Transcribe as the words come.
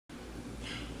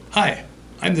Hi,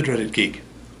 I'm the Dreaded Geek.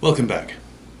 Welcome back.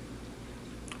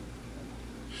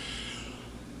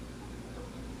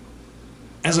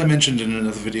 As I mentioned in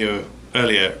another video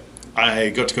earlier, I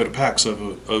got to go to PAX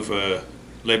over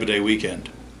Labor Day weekend,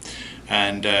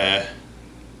 and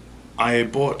I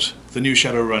bought the new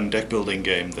Shadowrun deck building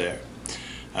game there.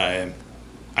 I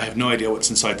have no idea what's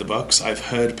inside the box. I've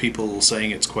heard people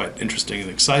saying it's quite interesting and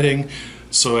exciting,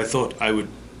 so I thought I would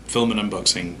film an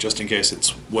unboxing just in case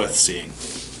it's worth seeing.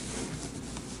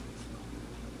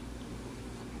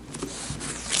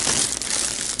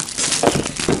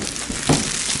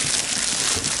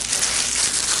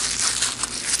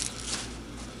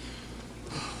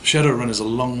 Shadowrun is a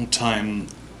long-time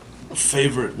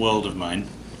favorite world of mine.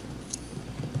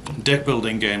 Deck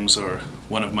building games are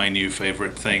one of my new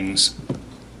favorite things,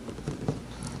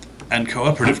 and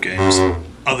cooperative games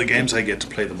are the games I get to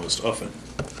play the most often.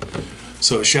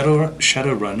 So a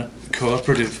Shadowrun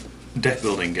cooperative deck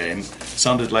building game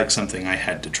sounded like something I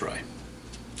had to try.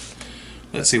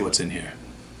 Let's see what's in here.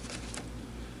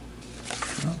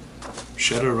 Well,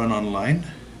 Shadowrun Online.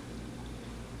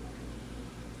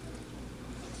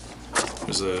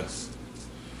 There's a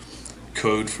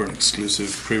code for an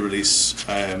exclusive pre-release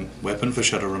weapon for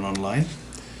Shadowrun Online.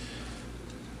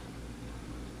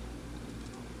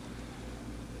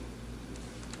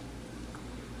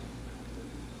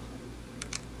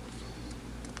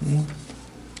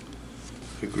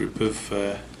 A group of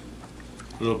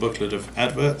little booklet of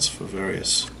adverts for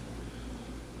various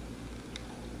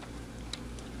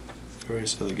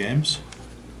other games.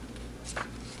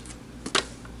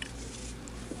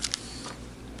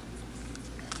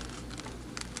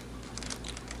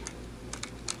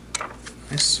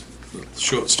 Nice little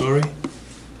short story.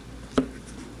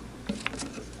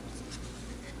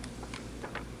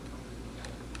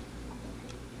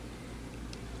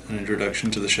 An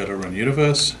introduction to the Shadowrun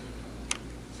universe.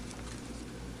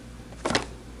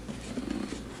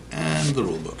 And the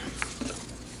rulebook.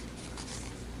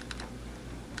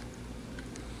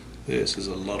 This is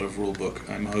a lot of rulebook.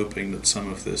 I'm hoping that some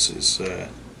of this is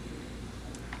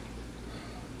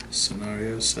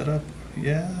scenario setup.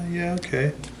 Yeah,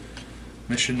 okay.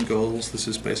 Mission goals, this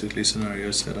is basically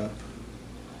scenario setup.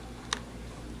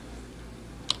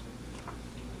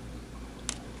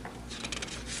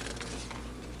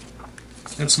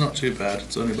 It's not too bad,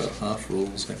 it's only about half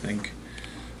rules, I think.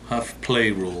 Half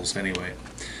play rules, anyway.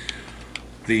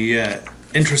 The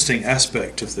interesting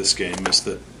aspect of this game is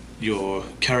that your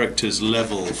characters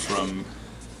level from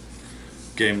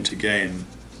game to game,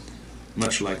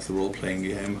 much like the role-playing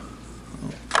game.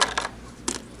 Oh.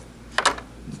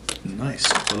 Nice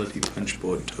quality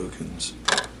punchboard tokens.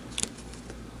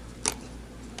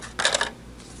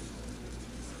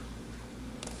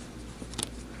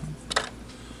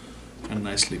 And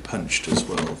nicely punched as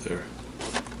well. They're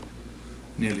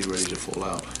nearly ready to fall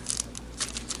out.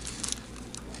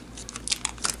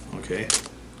 Okay.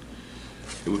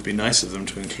 It would be nice of them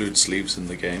to include sleeves in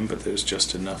the game, but there's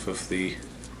just enough of the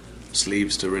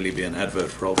sleeves to really be an advert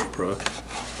for Ultra Pro.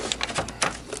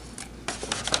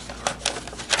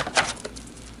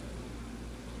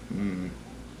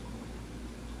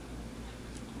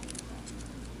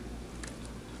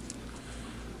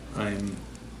 I'm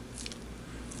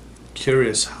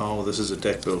curious how this is a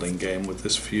deck building game with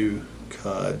this few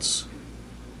cards.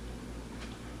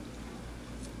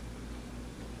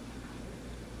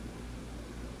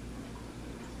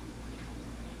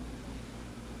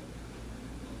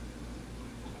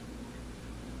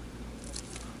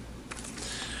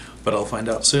 But I'll find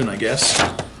out soon, I guess.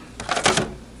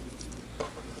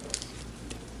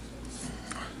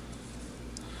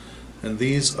 And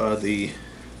these are the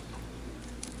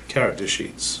character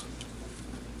sheets.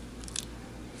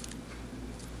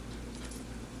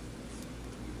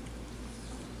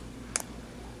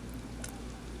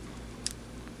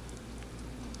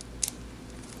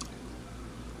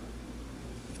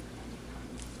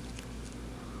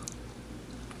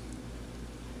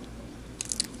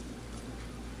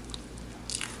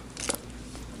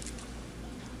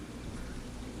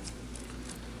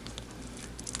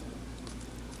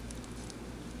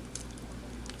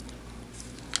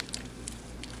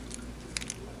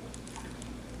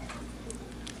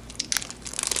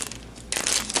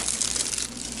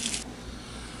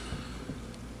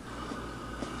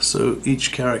 So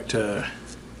each character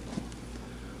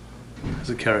has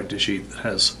a character sheet that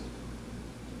has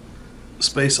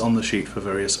space on the sheet for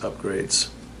various upgrades.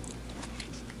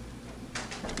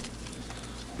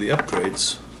 The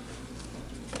upgrades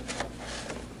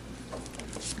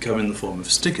come in the form of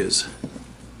stickers.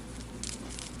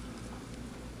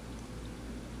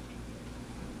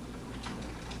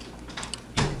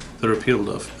 that are peeled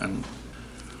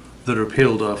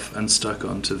off and stuck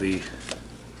onto the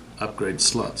upgrade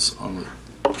slots on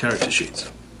the character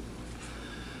sheets.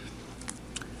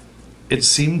 It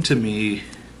seemed to me,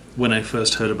 when I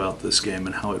first heard about this game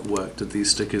and how it worked, that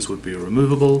these stickers would be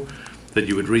removable, that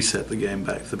you would reset the game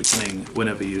back to the beginning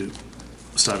whenever you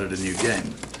started a new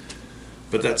game.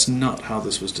 But that's not how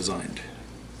this was designed.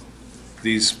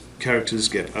 These characters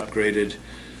get upgraded,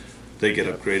 they get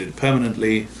upgraded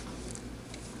permanently,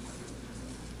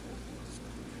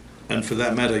 and for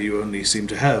that matter you only seem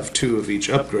to have 2 of each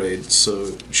upgrade,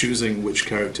 so choosing which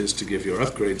characters to give your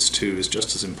upgrades to is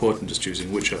just as important as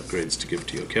choosing which upgrades to give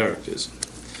to your characters.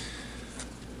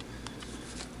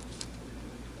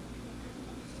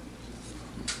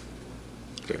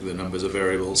 Like the numbers are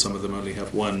variable, some of them only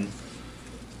have 1,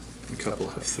 a couple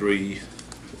have 3,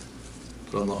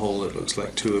 but on the whole it looks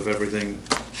like 2 of everything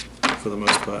for the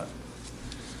most part.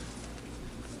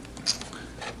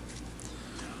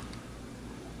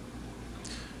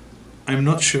 I'm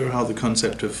not sure how the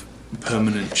concept of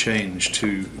permanent change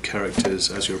to characters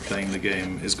as you're playing the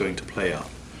game is going to play out.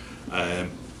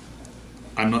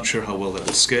 I'm not sure how well that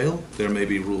will scale. There may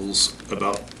be rules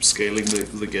about scaling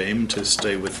the game to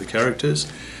stay with the characters.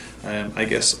 I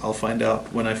guess I'll find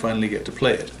out when I finally get to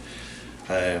play it.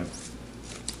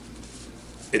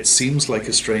 It seems like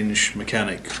a strange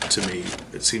mechanic to me.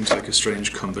 It seems like a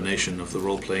strange combination of the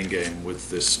role-playing game with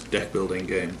this deck-building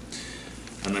game.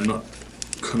 And I'm not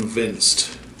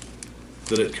convinced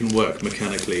that it can work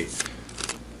mechanically.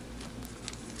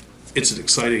 It's an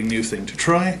exciting new thing to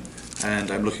try,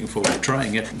 and I'm looking forward to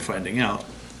trying it and finding out.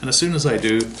 And as soon as I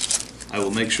do, I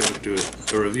will make sure to do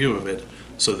a review of it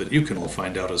so that you can all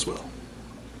find out as well.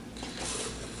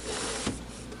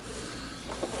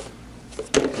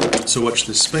 So watch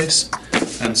this space,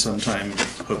 and sometime,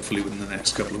 hopefully within the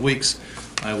next couple of weeks,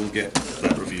 I will get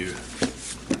that review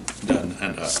done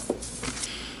and up.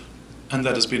 And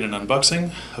that has been an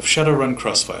unboxing of Shadowrun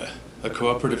Crossfire, a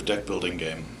cooperative deck building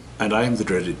game. And I am the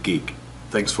dreaded Geek.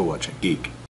 Thanks for watching. Geek.